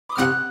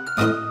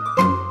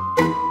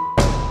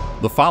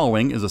The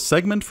following is a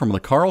segment from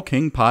the Carl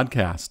King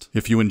Podcast.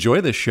 If you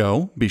enjoy this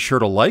show, be sure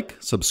to like,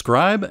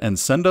 subscribe, and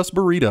send us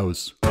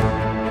burritos.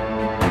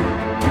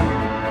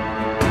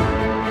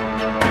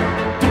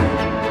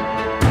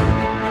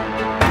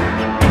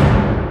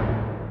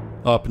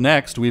 Up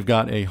next, we've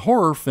got a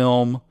horror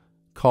film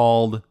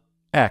called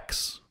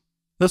X.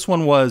 This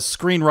one was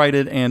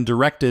screenwritten and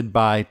directed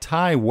by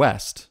Ty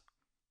West.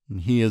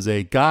 He is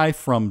a guy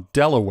from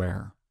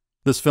Delaware.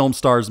 This film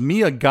stars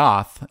Mia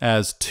Goth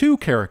as two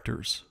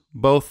characters,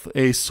 both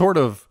a sort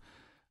of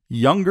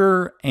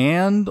younger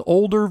and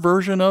older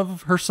version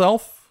of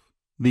herself,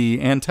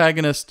 the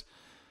antagonist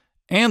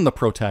and the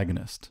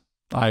protagonist.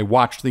 I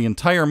watched the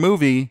entire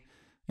movie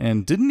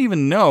and didn't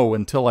even know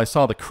until I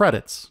saw the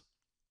credits.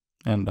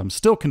 And I'm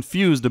still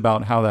confused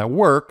about how that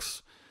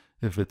works,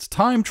 if it's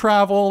time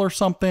travel or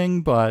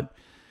something, but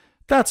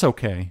that's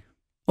okay.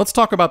 Let's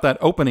talk about that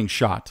opening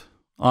shot.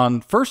 On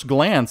first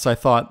glance, I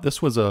thought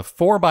this was a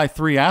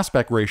 4:3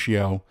 aspect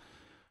ratio,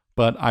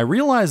 but I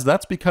realized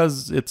that's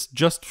because it's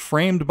just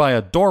framed by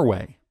a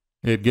doorway.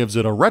 It gives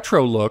it a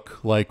retro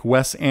look like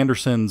Wes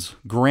Anderson's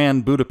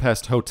Grand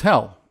Budapest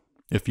Hotel.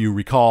 If you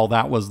recall,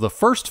 that was the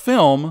first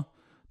film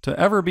to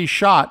ever be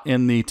shot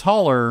in the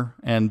taller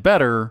and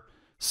better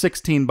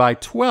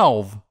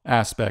 16:12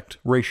 aspect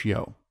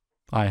ratio.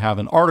 I have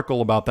an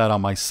article about that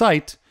on my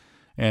site,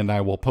 and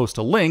I will post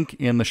a link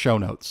in the show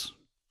notes.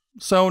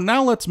 So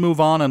now let's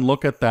move on and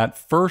look at that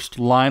first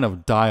line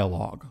of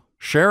dialogue.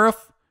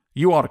 "Sheriff,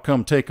 you ought to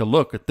come take a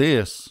look at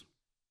this."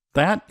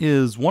 That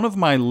is one of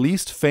my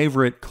least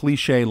favorite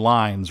cliche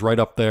lines, right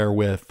up there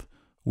with,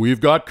 "We've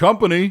got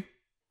company."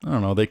 I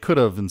don't know, they could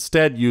have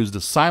instead used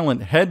a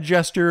silent head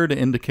gesture to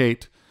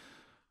indicate,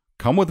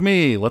 "Come with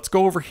me, let's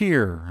go over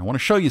here, I want to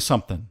show you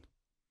something."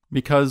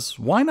 Because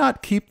why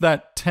not keep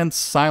that tense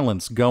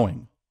silence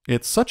going?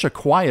 It's such a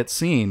quiet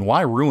scene,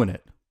 why ruin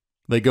it?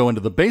 They go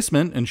into the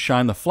basement and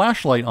shine the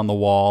flashlight on the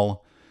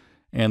wall,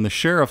 and the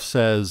sheriff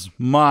says,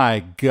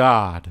 "My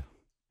God."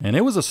 And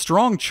it was a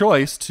strong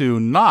choice to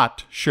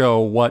not show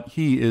what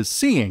he is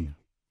seeing.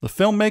 The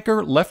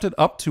filmmaker left it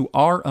up to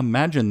our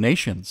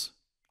imaginations.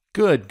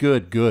 Good,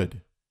 good,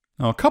 good.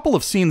 Now, a couple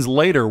of scenes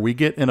later, we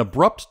get an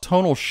abrupt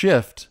tonal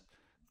shift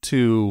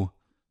to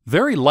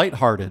very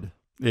lighthearted.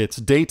 It's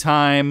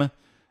daytime,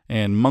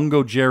 and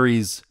Mungo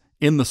Jerry's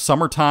 "In the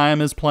Summertime"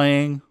 is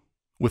playing,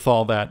 with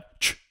all that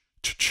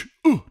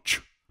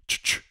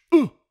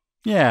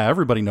Yeah,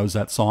 everybody knows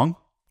that song.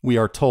 We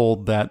are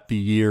told that the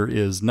year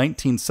is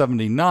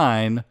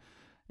 1979,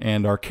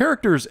 and our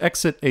characters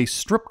exit a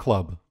strip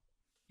club.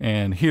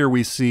 And here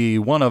we see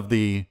one of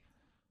the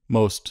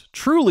most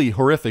truly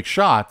horrific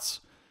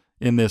shots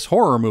in this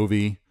horror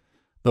movie,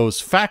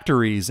 those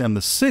factories and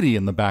the city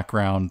in the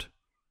background.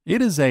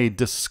 It is a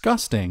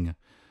disgusting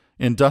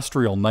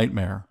industrial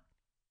nightmare.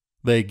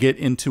 They get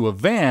into a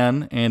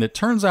van, and it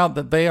turns out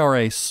that they are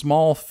a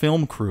small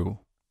film crew.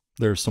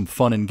 There's some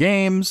fun and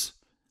games,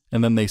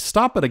 and then they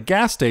stop at a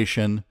gas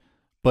station,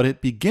 but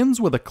it begins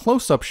with a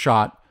close-up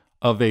shot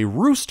of a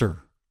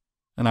rooster.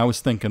 And I was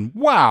thinking,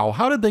 wow,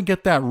 how did they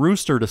get that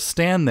rooster to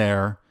stand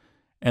there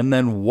and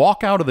then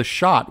walk out of the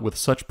shot with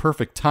such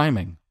perfect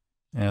timing?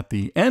 At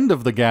the end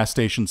of the gas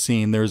station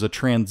scene, there's a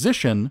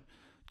transition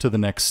to the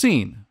next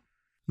scene.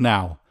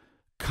 Now,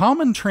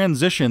 common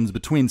transitions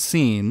between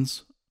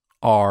scenes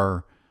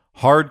are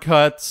hard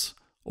cuts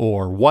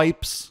or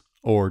wipes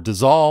or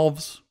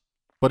dissolves,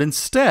 but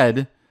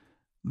instead,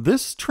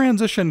 this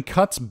transition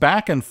cuts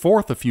back and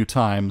forth a few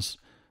times,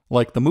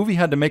 like the movie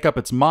had to make up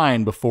its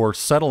mind before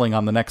settling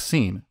on the next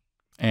scene.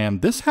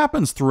 And this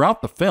happens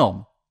throughout the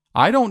film.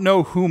 I don't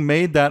know who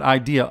made that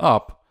idea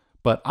up,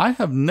 but I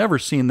have never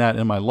seen that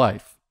in my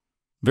life.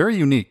 Very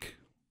unique.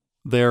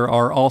 There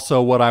are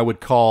also what I would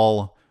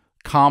call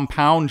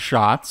compound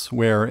shots,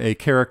 where a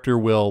character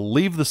will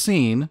leave the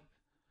scene,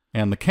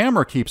 and the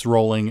camera keeps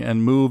rolling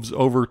and moves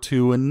over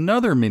to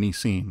another mini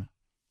scene,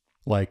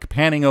 like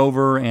panning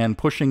over and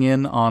pushing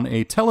in on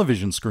a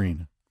television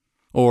screen.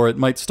 Or it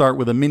might start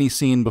with a mini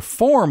scene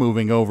before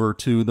moving over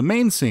to the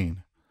main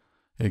scene.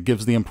 It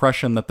gives the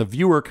impression that the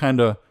viewer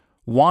kind of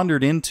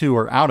wandered into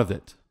or out of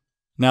it.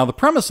 Now, the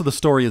premise of the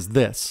story is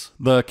this.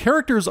 The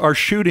characters are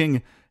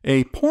shooting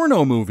a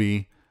porno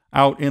movie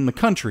out in the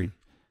country.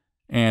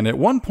 And at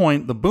one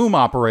point, the boom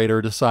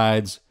operator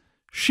decides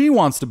she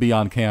wants to be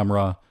on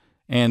camera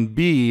and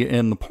be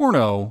in the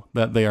porno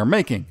that they are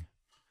making.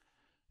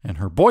 And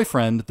her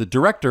boyfriend, the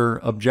director,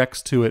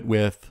 objects to it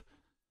with,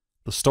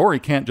 "The story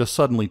can't just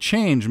suddenly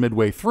change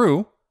midway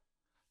through."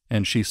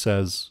 And she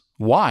says,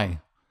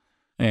 "Why?"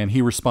 And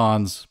he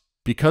responds,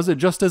 "Because it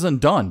just isn't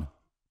done."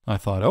 I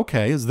thought,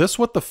 okay, is this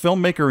what the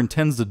filmmaker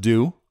intends to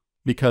do?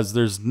 Because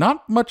there's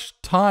not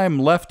much time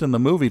left in the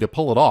movie to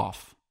pull it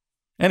off.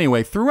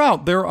 Anyway,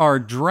 throughout there are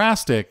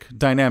drastic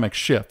dynamic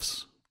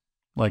shifts.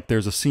 Like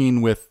there's a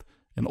scene with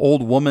an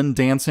old woman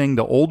dancing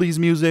to oldies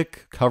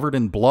music covered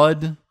in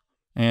blood.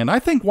 And I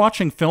think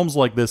watching films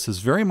like this is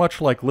very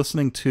much like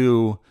listening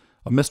to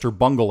a Mr.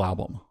 Bungle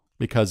album,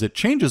 because it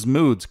changes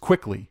moods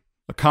quickly.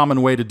 A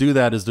common way to do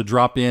that is to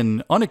drop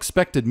in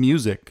unexpected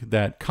music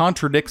that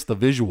contradicts the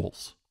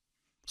visuals.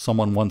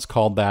 Someone once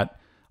called that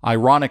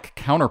ironic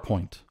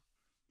counterpoint.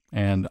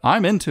 And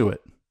I'm into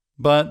it.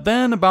 But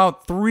then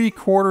about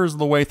 3/4 of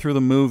the way through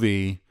the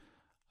movie,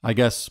 I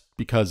guess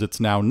because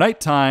it's now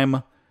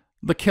nighttime,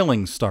 the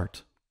killings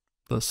start.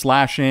 The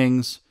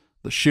slashings,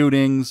 the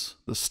shootings,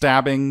 the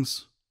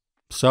stabbings.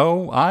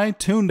 So I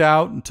tuned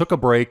out and took a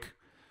break,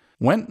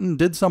 went and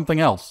did something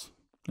else.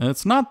 And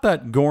it's not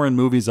that gore in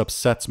movies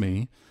upsets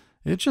me,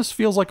 it just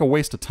feels like a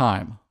waste of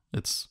time.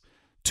 It's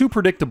too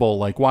predictable,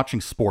 like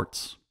watching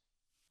sports.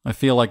 I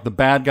feel like the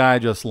bad guy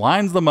just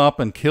lines them up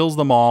and kills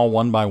them all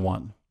one by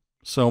one.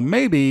 So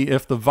maybe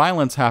if the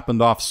violence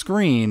happened off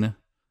screen,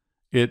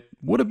 it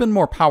would have been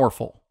more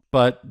powerful.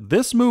 But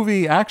this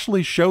movie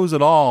actually shows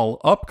it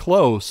all up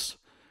close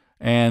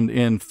and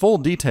in full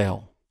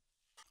detail.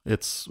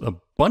 It's a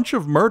bunch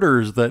of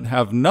murders that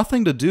have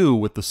nothing to do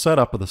with the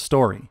setup of the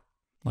story.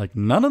 Like,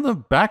 none of the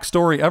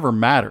backstory ever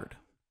mattered.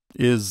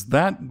 Is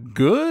that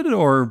good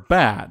or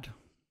bad?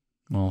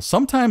 Well,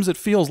 sometimes it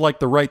feels like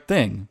the right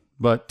thing.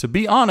 But to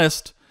be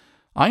honest,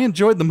 I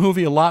enjoyed the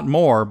movie a lot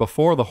more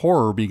before the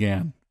horror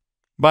began.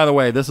 By the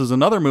way, this is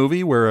another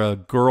movie where a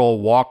girl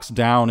walks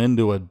down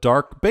into a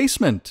dark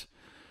basement.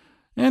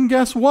 And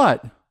guess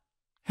what?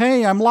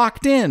 Hey, I'm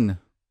locked in.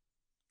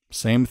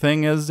 Same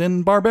thing as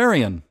in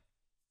Barbarian.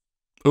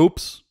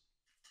 Oops.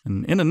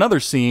 And in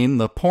another scene,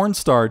 the porn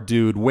star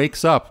dude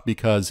wakes up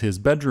because his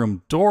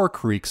bedroom door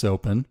creaks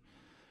open.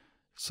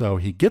 So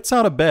he gets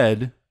out of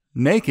bed,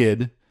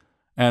 naked,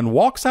 and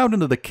walks out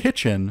into the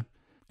kitchen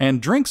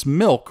and drinks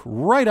milk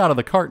right out of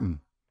the carton.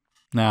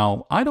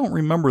 Now, I don't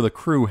remember the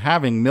crew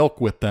having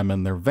milk with them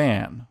in their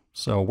van,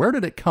 so where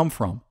did it come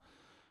from?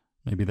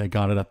 Maybe they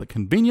got it at the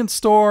convenience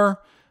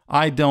store?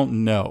 I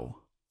don't know.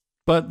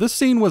 But this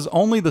scene was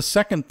only the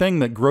second thing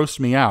that grossed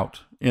me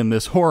out in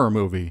this horror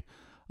movie.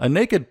 A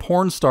naked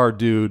porn star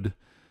dude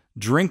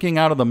drinking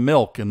out of the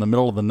milk in the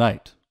middle of the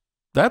night.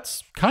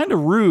 That's kind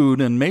of rude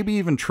and maybe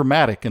even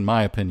traumatic in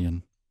my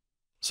opinion.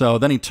 So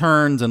then he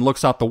turns and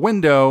looks out the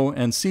window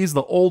and sees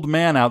the old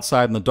man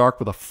outside in the dark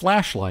with a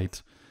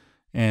flashlight.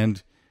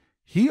 And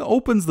he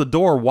opens the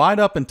door wide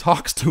up and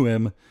talks to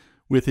him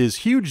with his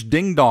huge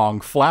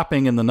ding-dong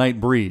flapping in the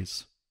night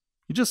breeze.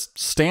 He just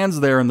stands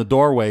there in the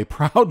doorway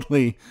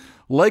proudly,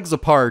 legs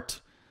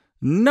apart,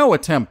 no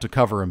attempt to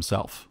cover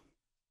himself.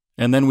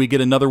 And then we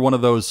get another one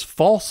of those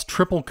false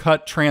triple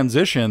cut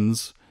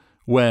transitions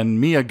when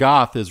Mia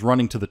Goth is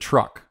running to the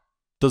truck.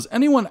 Does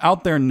anyone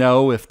out there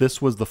know if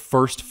this was the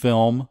first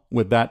film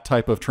with that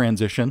type of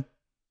transition?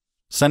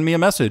 Send me a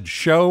message,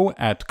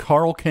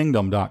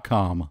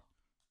 show@carlkingdom.com.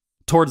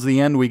 Towards the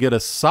end, we get a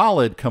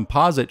solid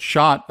composite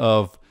shot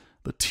of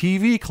the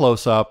TV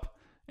close-up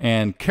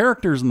and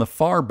characters in the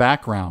far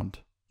background.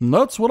 And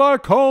that's what I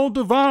call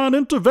divine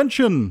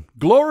intervention.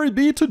 Glory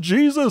be to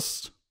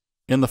Jesus.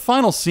 In the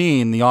final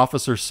scene, the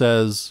officer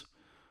says,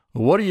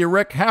 "What do you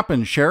reck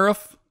happened,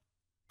 Sheriff?"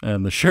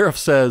 And the sheriff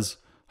says,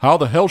 "How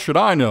the hell should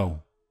I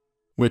know?"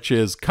 Which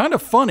is kind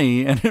of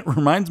funny, and it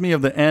reminds me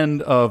of the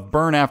end of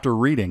Burn After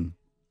Reading,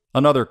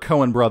 another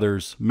Coen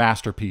Brothers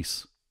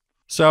masterpiece.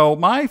 So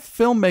my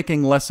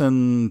filmmaking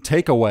lesson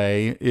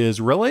takeaway is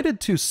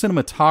related to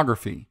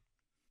cinematography.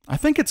 I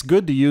think it's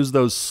good to use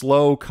those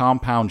slow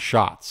compound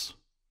shots.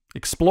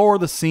 Explore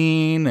the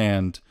scene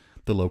and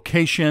the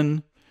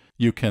location.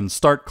 You can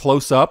start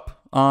close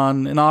up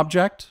on an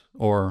object,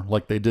 or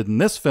like they did in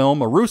this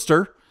film, a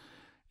rooster,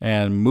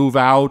 and move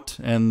out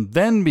and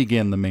then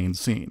begin the main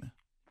scene.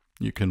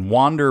 You can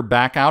wander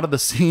back out of the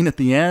scene at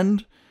the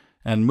end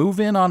and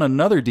move in on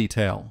another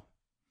detail.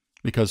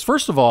 Because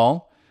first of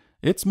all,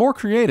 it's more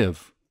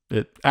creative.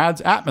 It adds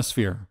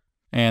atmosphere.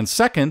 And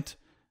second,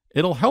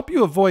 it'll help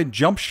you avoid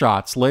jump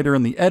shots later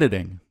in the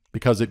editing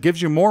because it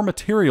gives you more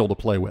material to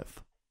play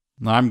with.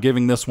 I'm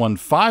giving this one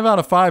 5 out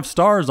of 5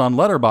 stars on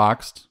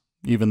Letterboxd,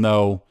 even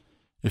though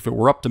if it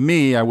were up to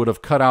me, I would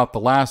have cut out the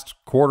last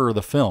quarter of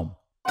the film.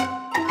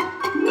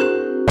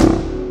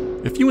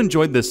 If you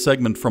enjoyed this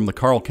segment from the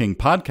Carl King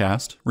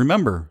Podcast,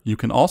 remember, you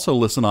can also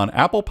listen on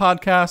Apple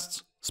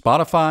Podcasts,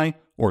 Spotify,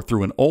 or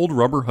through an old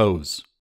rubber hose.